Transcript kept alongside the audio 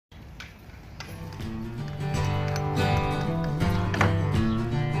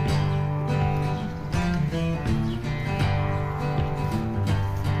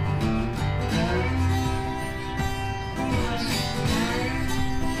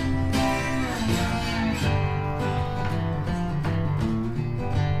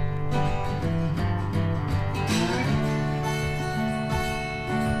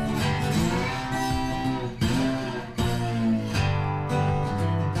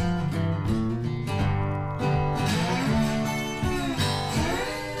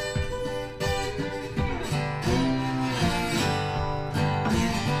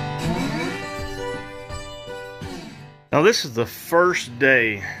Now this is the first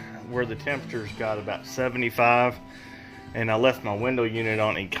day where the temperatures got about 75, and I left my window unit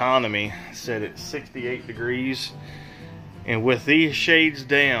on economy, set at 68 degrees, and with these shades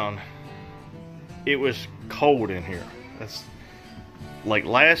down, it was cold in here. That's like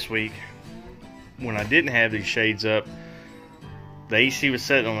last week when I didn't have these shades up, the AC was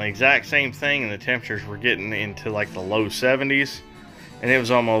set on the exact same thing and the temperatures were getting into like the low 70s, and it was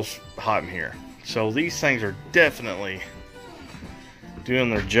almost hot in here. So these things are definitely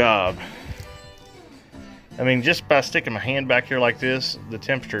doing their job. I mean, just by sticking my hand back here like this, the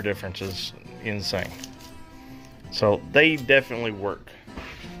temperature difference is insane. So they definitely work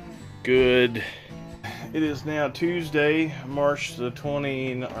good. It is now Tuesday, March the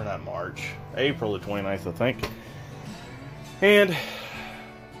 20, or not March, April the 29th, I think. And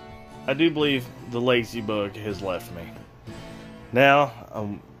I do believe the lazy bug has left me. Now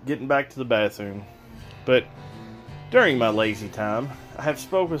I'm getting back to the bathroom, but during my lazy time, I have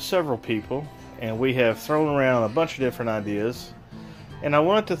spoken with several people, and we have thrown around a bunch of different ideas, and I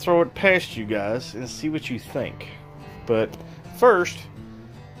wanted to throw it past you guys and see what you think. But first,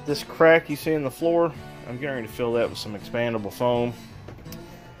 this crack you see in the floor, I'm going to fill that with some expandable foam.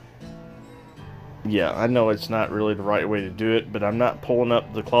 Yeah, I know it's not really the right way to do it, but I'm not pulling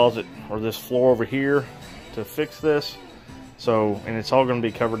up the closet or this floor over here to fix this. So, and it's all going to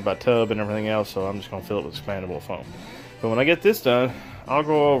be covered by tub and everything else, so I'm just going to fill it with expandable foam. But when I get this done, I'll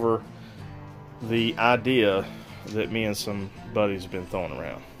go over the idea that me and some buddies have been throwing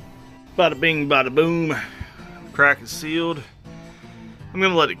around. Bada bing, bada boom. Crack is sealed. I'm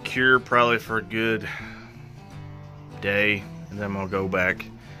going to let it cure probably for a good day, and then I'm going to go back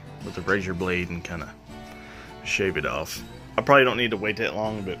with the razor blade and kind of shave it off. I probably don't need to wait that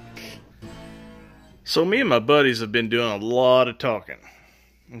long, but... So me and my buddies have been doing a lot of talking,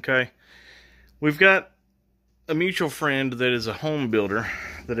 okay? We've got a mutual friend that is a home builder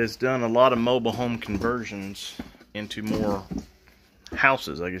that has done a lot of mobile home conversions into more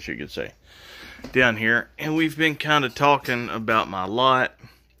houses, I guess you could say, down here. And we've been kind of talking about my lot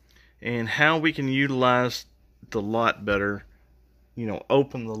and how we can utilize the lot better, you know,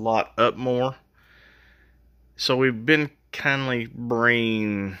 open the lot up more. So we've been kindly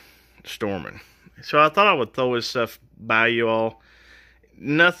brainstorming. So I thought I would throw this stuff by you all.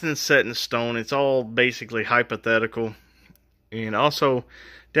 Nothing's set in stone. It's all basically hypothetical. And also,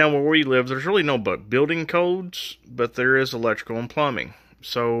 down where we live, there's really no building codes, but there is electrical and plumbing.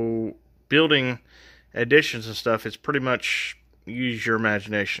 So building additions and stuff, it's pretty much use your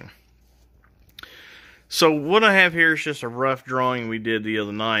imagination. So what I have here is just a rough drawing we did the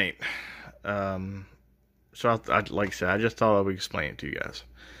other night. So like I said, I just thought I would explain it to you guys.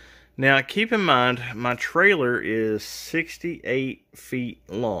 Now, keep in mind, my trailer is 68 feet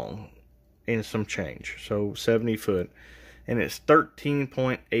long and some change, so 70 foot, and it's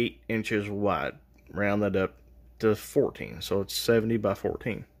 13.8 inches wide. Round that up to 14, so it's 70 by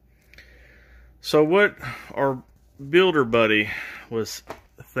 14. So what our builder buddy was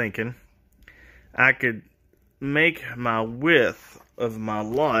thinking, I could make my width of my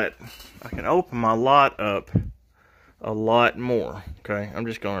lot, I can open my lot up a lot more. Okay, I'm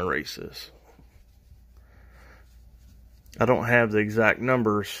just going to erase this. I don't have the exact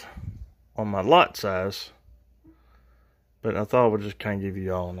numbers on my lot size, but I thought I would just kind of give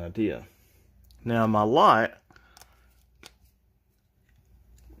you all an idea. Now my lot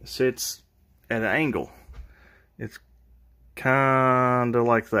sits at an angle. It's kind of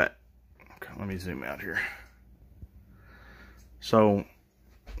like that. Okay, let me zoom out here. So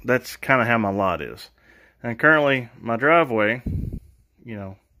that's kind of how my lot is. And currently, my driveway, you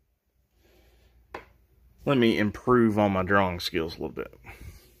know, let me improve on my drawing skills a little bit.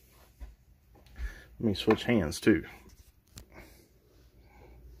 Let me switch hands too.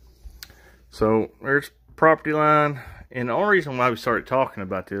 So there's property line, and the only reason why we started talking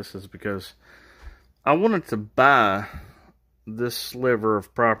about this is because I wanted to buy this sliver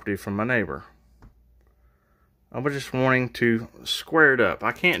of property from my neighbor. I was just wanting to square it up.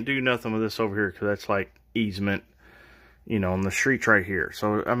 I can't do nothing with this over here because that's like easement, you know, and the street's right here.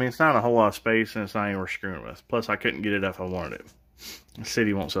 So, I mean, it's not a whole lot of space, and it's not even worth screwing with. Plus, I couldn't get it if I wanted it. The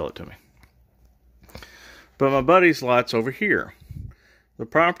city won't sell it to me. But my buddy's lot's over here. The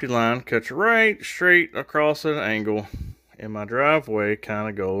property line cuts right straight across at an angle, and my driveway kind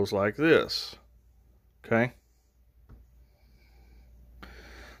of goes like this. Okay?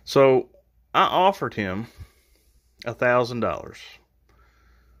 So, I offered him $1,000,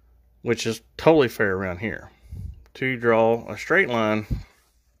 which is totally fair around here, to draw a straight line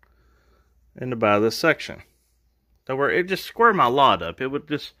and to buy this section. So where it just squared my lot up. It would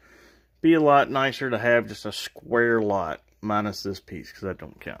just be a lot nicer to have just a square lot, minus this piece, because that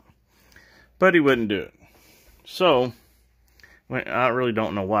don't count. But he wouldn't do it. So, I really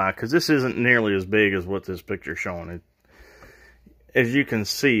don't know why, because this isn't nearly as big as what this picture's showing. As you can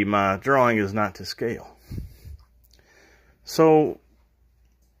see, my drawing is not to scale. So,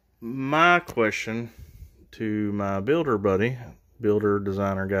 my question to my builder buddy, builder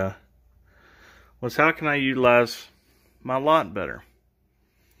designer guy, was how can I utilize my lot better?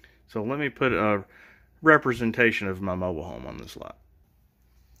 So let me put a representation of my mobile home on this lot.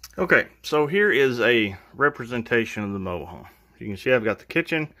 Okay, so here is a representation of the mobile home. You can see I've got the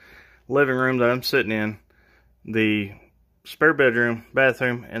kitchen, living room that I'm sitting in, the spare bedroom,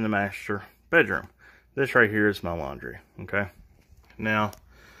 bathroom, and the master bedroom. This right here is my laundry, okay? Now,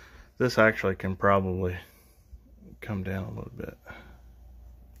 this actually can probably come down a little bit.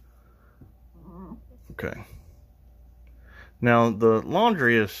 Okay. Now, the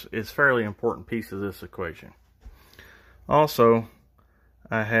laundry is fairly important piece of this equation. Also,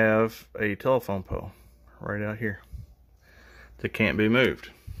 I have a telephone pole right out here that can't be moved.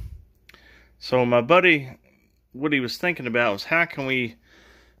 So my buddy, what he was thinking about was how can we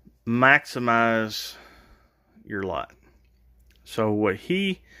maximize your lot? So what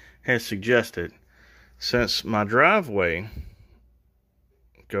he has suggested, since my driveway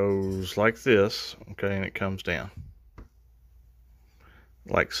goes like this, okay, and it comes down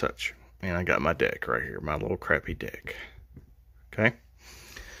like such, and I got my deck right here, my little crappy deck, okay?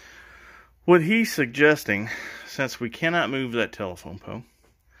 What he's suggesting, since we cannot move that telephone pole,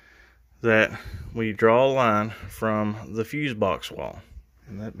 that we draw a line from the fuse box wall.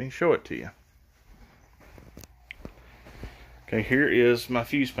 And let me show it to you. Okay, here is my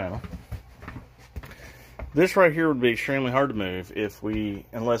fuse panel. This right here would be extremely hard to move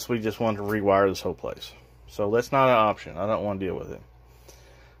unless we just wanted to rewire this whole place. So that's not an option. I don't want to deal with it.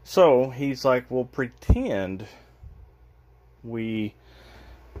 So he's like, well, pretend we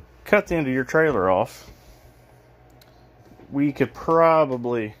cut the end of your trailer off. We could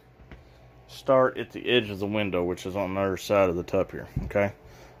probably start at the edge of the window, which is on the other side of the tub here, okay?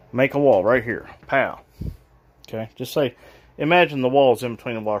 Make a wall right here, pow. Okay, just say, imagine the wall's in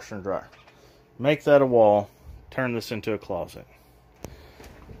between the washer and dryer. Make that a wall, turn this into a closet.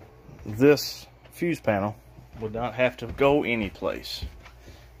 This fuse panel would not have to go anyplace.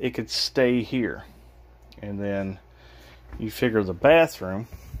 It could stay here. And then you figure the bathroom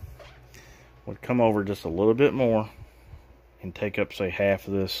would come over just a little bit more and take up, say, half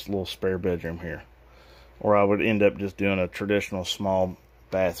of this little spare bedroom here. Or I would end up just doing a traditional small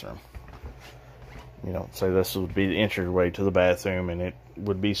bathroom. You know, say this would be the entryway to the bathroom, and it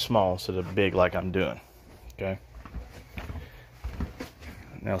would be small instead of big like I'm doing. Okay?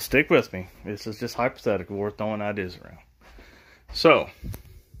 Now stick with me. This is just hypothetical. We're throwing ideas around. So,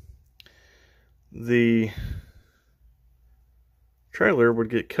 the trailer would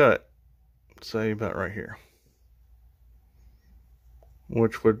get cut, say, about right here,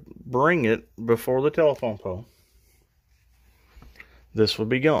 which would bring it before the telephone pole. This would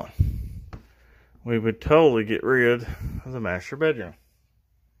be gone. We would totally get rid of the master bedroom.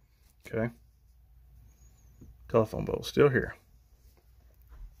 Okay? Telephone pole still here.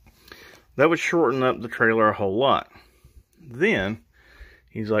 That would shorten up the trailer a whole lot. Then,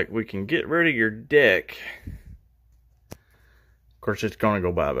 he's like, we can get rid of your deck. Of course, it's going to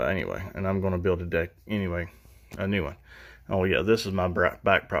go bye-bye anyway. And I'm going to build a deck anyway. A new one. Oh yeah, this is my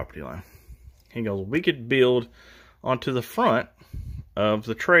back property line. He goes, we could build onto the front of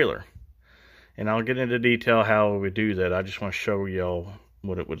the trailer. And I'll get into detail how we would do that. I just want to show y'all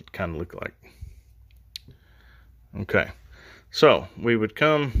what it would kind of look like. Okay. So, we would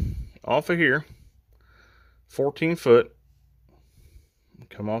come off of here, 14 foot.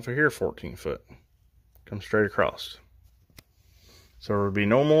 Come off of here, 14 foot. Come straight across. So, there would be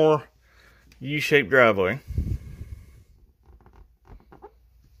no more U-shaped driveway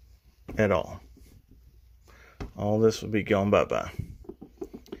at all. All this would be gone bye-bye.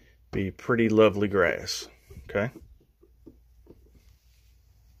 Be pretty lovely grass. Okay?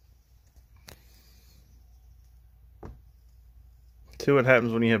 See what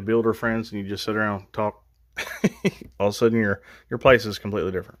happens when you have builder friends and you just sit around and talk. All of a sudden your place is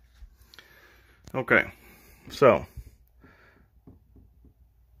completely different. Okay. So,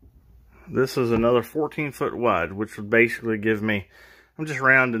 this is another 14 foot wide, which would basically give me, I'm just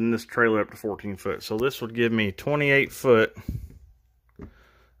rounding this trailer up to 14 foot. So this would give me 28 foot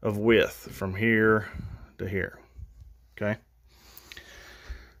of width from here to here. Okay.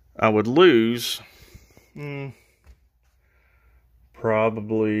 I would lose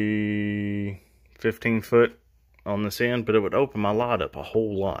probably 15 foot on this end, but it would open my lot up a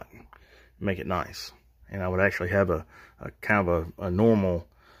whole lot. make it nice. And I would actually have a kind of a normal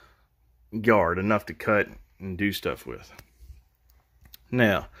yard, enough to cut and do stuff with.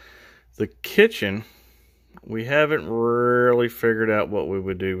 Now, the kitchen, we haven't really figured out what we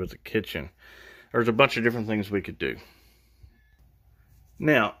would do with the kitchen. There's a bunch of different things we could do.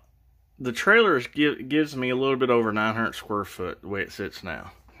 Now, the trailer gives me a little bit over 900 square foot the way it sits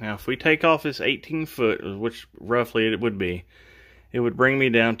now. Now, if we take off this 18 foot, which roughly it would be, it would bring me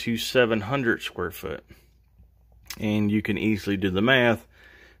down to 700 square foot. And you can easily do the math.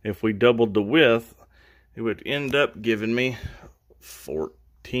 If we doubled the width, it would end up giving me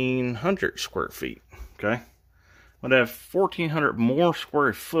 1,400 square feet. Okay? I'd have 1,400 more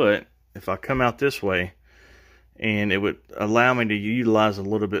square foot if I come out this way, and it would allow me to utilize a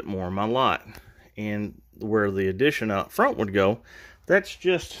little bit more of my lot. And where the addition out front would go, that's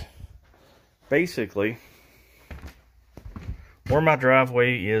just basically where my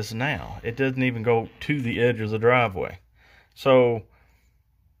driveway is now. It doesn't even go to the edge of the driveway. So,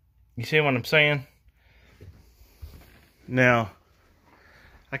 you see what I'm saying? Now,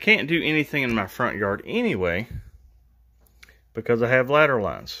 I can't do anything in my front yard anyway, because I have ladder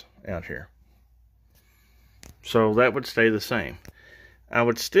lines out here. So that would stay the same. I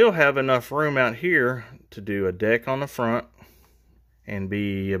would still have enough room out here to do a deck on the front and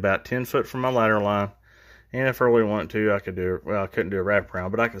be about 10 foot from my ladder line. And if I really wanted to, I could do, well, I couldn't do a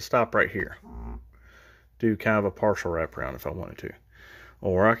wraparound, but I could stop right here. Do kind of a partial wraparound if I wanted to.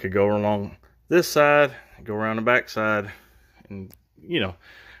 Or I could go along this side, go around the back side, and, you know,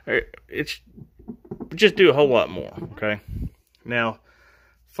 it's just do a whole lot more, okay? Now,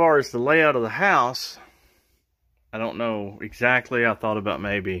 as far as the layout of the house, I don't know exactly. I thought about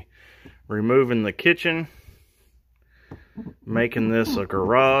maybe removing the kitchen, making this a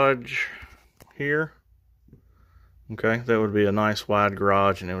garage here. Okay, that would be a nice wide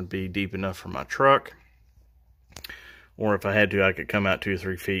garage, and it would be deep enough for my truck. Or if I had to, I could come out 2 or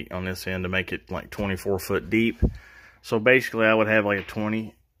 3 feet on this end to make it like 24 foot deep. So basically, I would have like a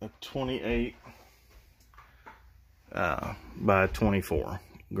 28 by 24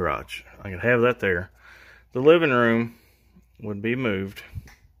 garage. I could have that there. The living room would be moved.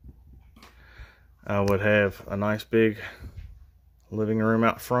 I would have a nice big living room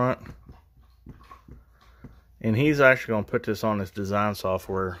out front. And he's actually going to put this on his design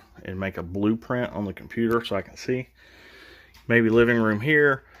software and make a blueprint on the computer so I can see. Maybe living room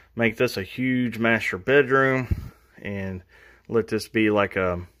here. Make this a huge master bedroom. And let this be like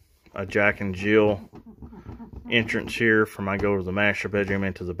a Jack and Jill entrance here from I go to the master bedroom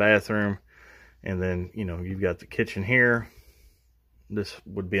into the bathroom. And then, you know, you've got the kitchen here. This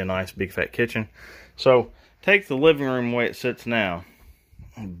would be a nice big fat kitchen. So, take the living room the way it sits now.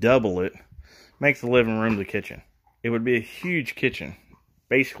 Double it. Make the living room the kitchen. It would be a huge kitchen.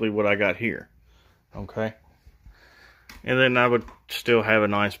 Basically what I got here. Okay? And then I would still have a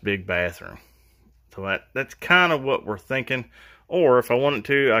nice big bathroom. So that's kind of what we're thinking. Or if I wanted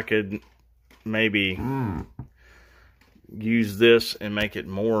to, I could maybe use this and make it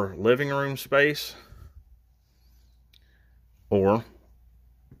more living room space, or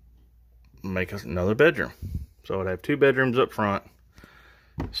make another bedroom. So I'd have 2 bedrooms up front,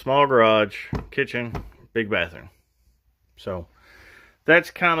 small garage, kitchen, big bathroom. So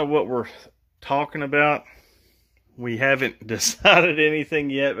that's kind of what we're talking about. We haven't decided anything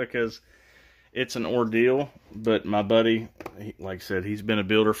yet because it's an ordeal, but my buddy, like I said, he's been a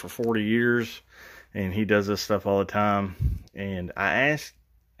builder for 40 years. And he does this stuff all the time. And I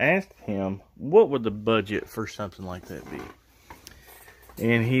asked him, what would the budget for something like that be?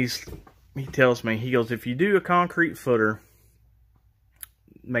 And he tells me, he goes, if you do a concrete footer,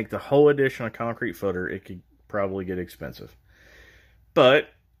 make the whole addition a concrete footer, it could probably get expensive. But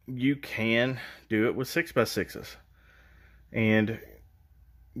you can do it with 6x6s. And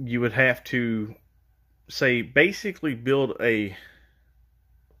you would have to, say, basically build a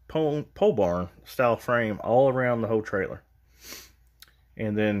pole barn style frame all around the whole trailer,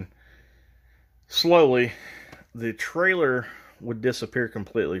 and then slowly the trailer would disappear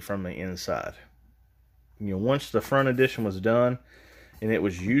completely from the inside. You know, once the front addition was done and it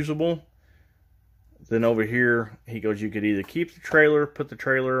was usable, then over here he goes, you could either keep the trailer, put the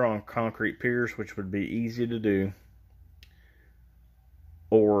trailer on concrete piers, which would be easy to do,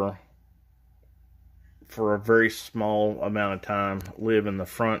 or for a very small amount of time, live in the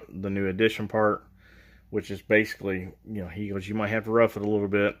front, the new addition part, which is basically, you know, he goes, you might have to rough it a little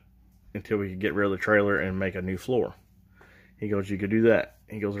bit until we could get rid of the trailer and make a new floor. He goes, you could do that.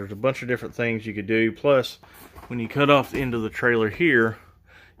 He goes, there's a bunch of different things you could do. Plus, when you cut off the end of the trailer here,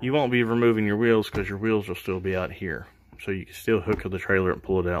 you won't be removing your wheels because your wheels will still be out here. so you can still hook up the trailer and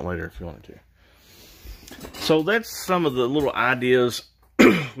pull it out later if you wanted to. So that's some of the little ideas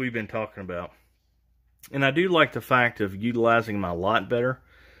we've been talking about. And I do like the fact of utilizing my lot better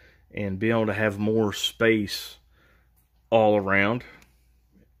and being able to have more space all around.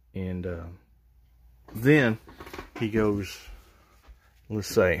 And then he goes, let's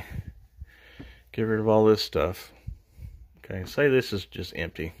say, get rid of all this stuff. Okay, say this is just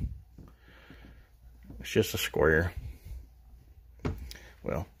empty. It's just a square.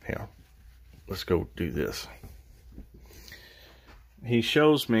 Well, here, let's go do this. He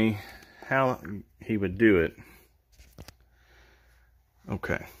shows me how he would do it.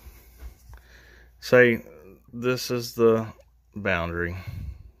 Okay. Say this is the boundary.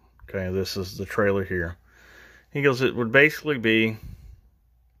 Okay, this is the trailer here. He goes, it would basically be,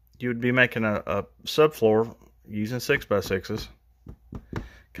 you would be making a subfloor using 6x6s.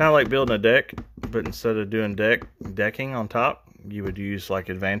 Kind of like building a deck, but instead of doing decking on top, you would use like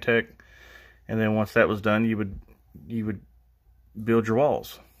Advantech. And then once that was done, you would build your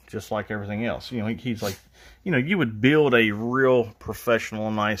walls, just like everything else. You know, he's like, you know, you would build a real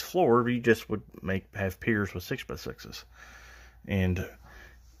professional, nice floor, but you just would have piers with 6x6s. And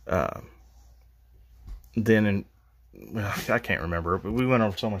then well, I can't remember, but we went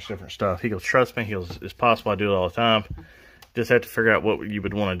over so much different stuff. He goes, trust me, he goes, it's possible I do it all the time. Just have to figure out what you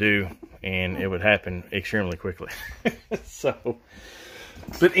would want to do, and it would happen extremely quickly. So,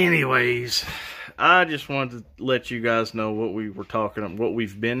 but anyways, I just wanted to let you guys know what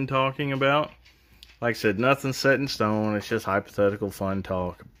we've been talking about. Like I said, nothing's set in stone. It's just hypothetical fun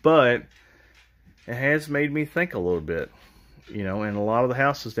talk. But it has made me think a little bit. You know, and a lot of the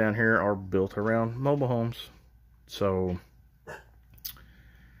houses down here are built around mobile homes. So,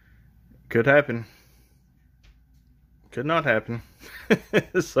 could happen. Could not happen.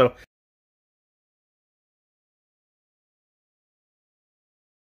 So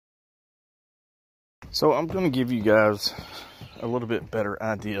I'm going to give you guys a little bit better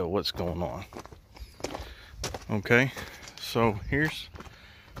idea of what's going on. Okay, so here's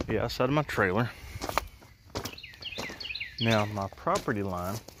the outside of my trailer. Now my property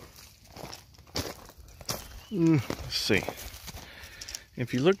line, let's see.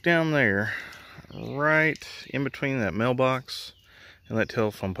 If you look down there, right in between that mailbox and that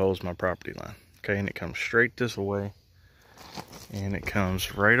telephone pole is my property line. Okay, and it comes straight this way, and it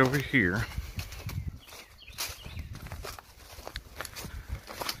comes right over here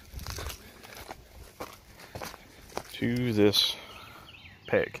to this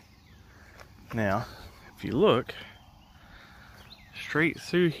peg. Now, if you look straight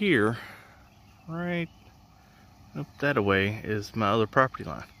through here, right up that way is my other property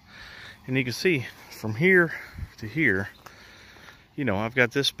line. And you can see from here to here, you know, I've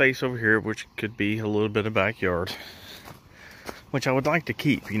got this space over here, which could be a little bit of backyard, which I would like to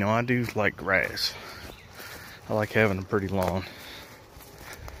keep. You know, I do like grass. I like having a pretty lawn.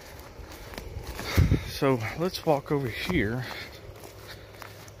 So let's walk over here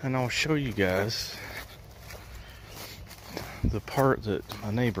and I'll show you guys the part that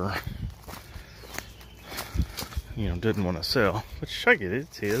my neighbor, you know, didn't want to sell. Which I get it,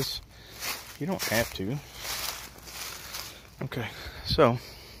 it's his. You don't have to. Okay, so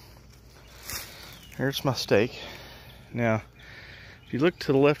here's my stake. Now, if you look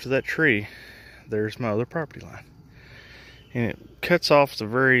to the left of that tree, there's my other property line. And it cuts off the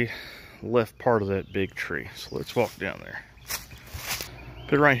very left part of that big tree. So let's walk down there.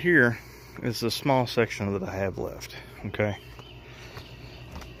 But right here is the small section that I have left. Okay,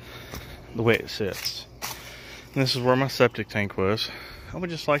 the way it sits. And this is where my septic tank was. I would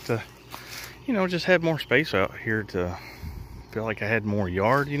just like to, you know, just have more space out here to feel like I had more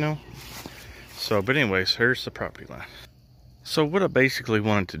yard, you know. So, but anyways, here's the property line. So what I basically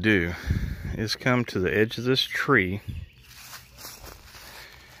wanted to do is come to the edge of this tree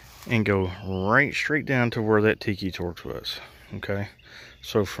and go right straight down to where that tiki torch was. Okay,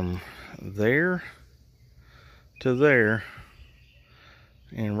 so from there to there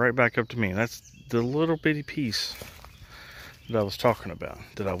and right back up to me. That's the little bitty piece that I was talking about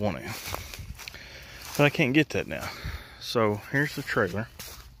that I wanted, but I can't get that now. So here's the trailer.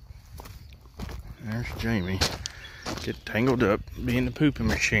 There's Jamie, get tangled up being the pooping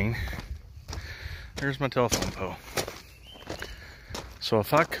machine. There's my telephone pole. So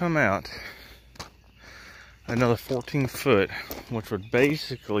if I come out another 14 foot, which would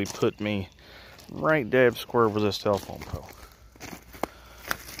basically put me right dab square with this telephone pole,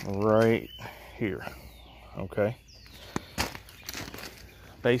 right here. Okay,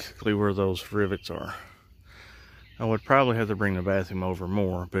 basically where those rivets are. I would probably have to bring the bathroom over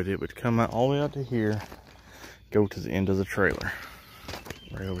more, but it would come out all the way out to here, go to the end of the trailer,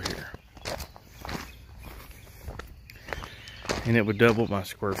 right over here. And it would double my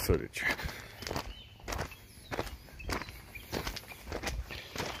square footage.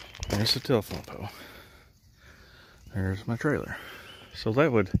 There's the telephone pole. There's my trailer. So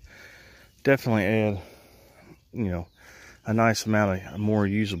that would definitely add, you know, a nice amount of more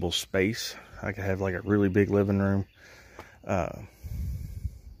usable space. I could have like a really big living room.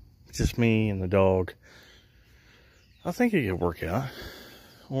 Just me and the dog. I think it could work out.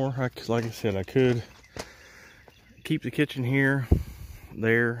 Or, like I said, I could keep the kitchen here,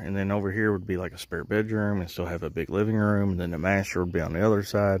 there, and then over here would be like a spare bedroom and still have a big living room, and then the master would be on the other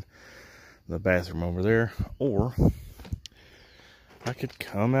side, the bathroom over there. Or I could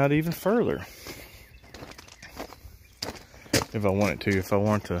come out even further if I wanted to, if I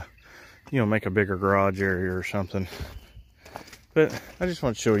want to, you know, make a bigger garage area or something. But I just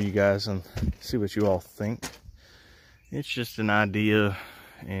want to show you guys and see what you all think. It's just an idea.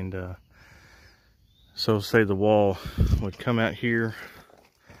 And so say the wall would come out here,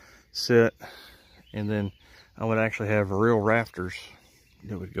 sit, and then I would actually have real rafters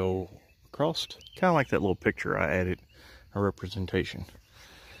that would go across, kind of like that little picture I added, a representation.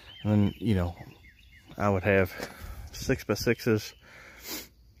 And then, you know, I would have 6x6s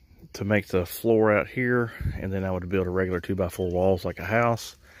to make the floor out here, and then I would build a regular 2x4 walls like a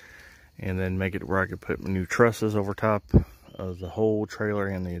house, and then make it where I could put new trusses over top of the whole trailer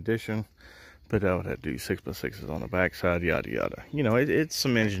and the addition. But I would have to do 6x6s on the backside, yada yada. You know, it's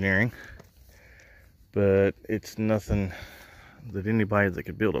some engineering, but it's nothing that anybody that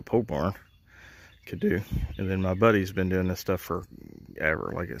could build a pole barn could do. And then my buddy's been doing this stuff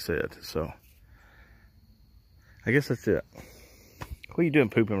forever, like I said. So I guess that's it. What are you doing,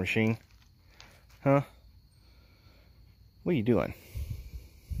 pooping machine? Huh? What are you doing?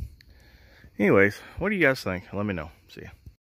 Anyways, what do you guys think? Let me know. See ya.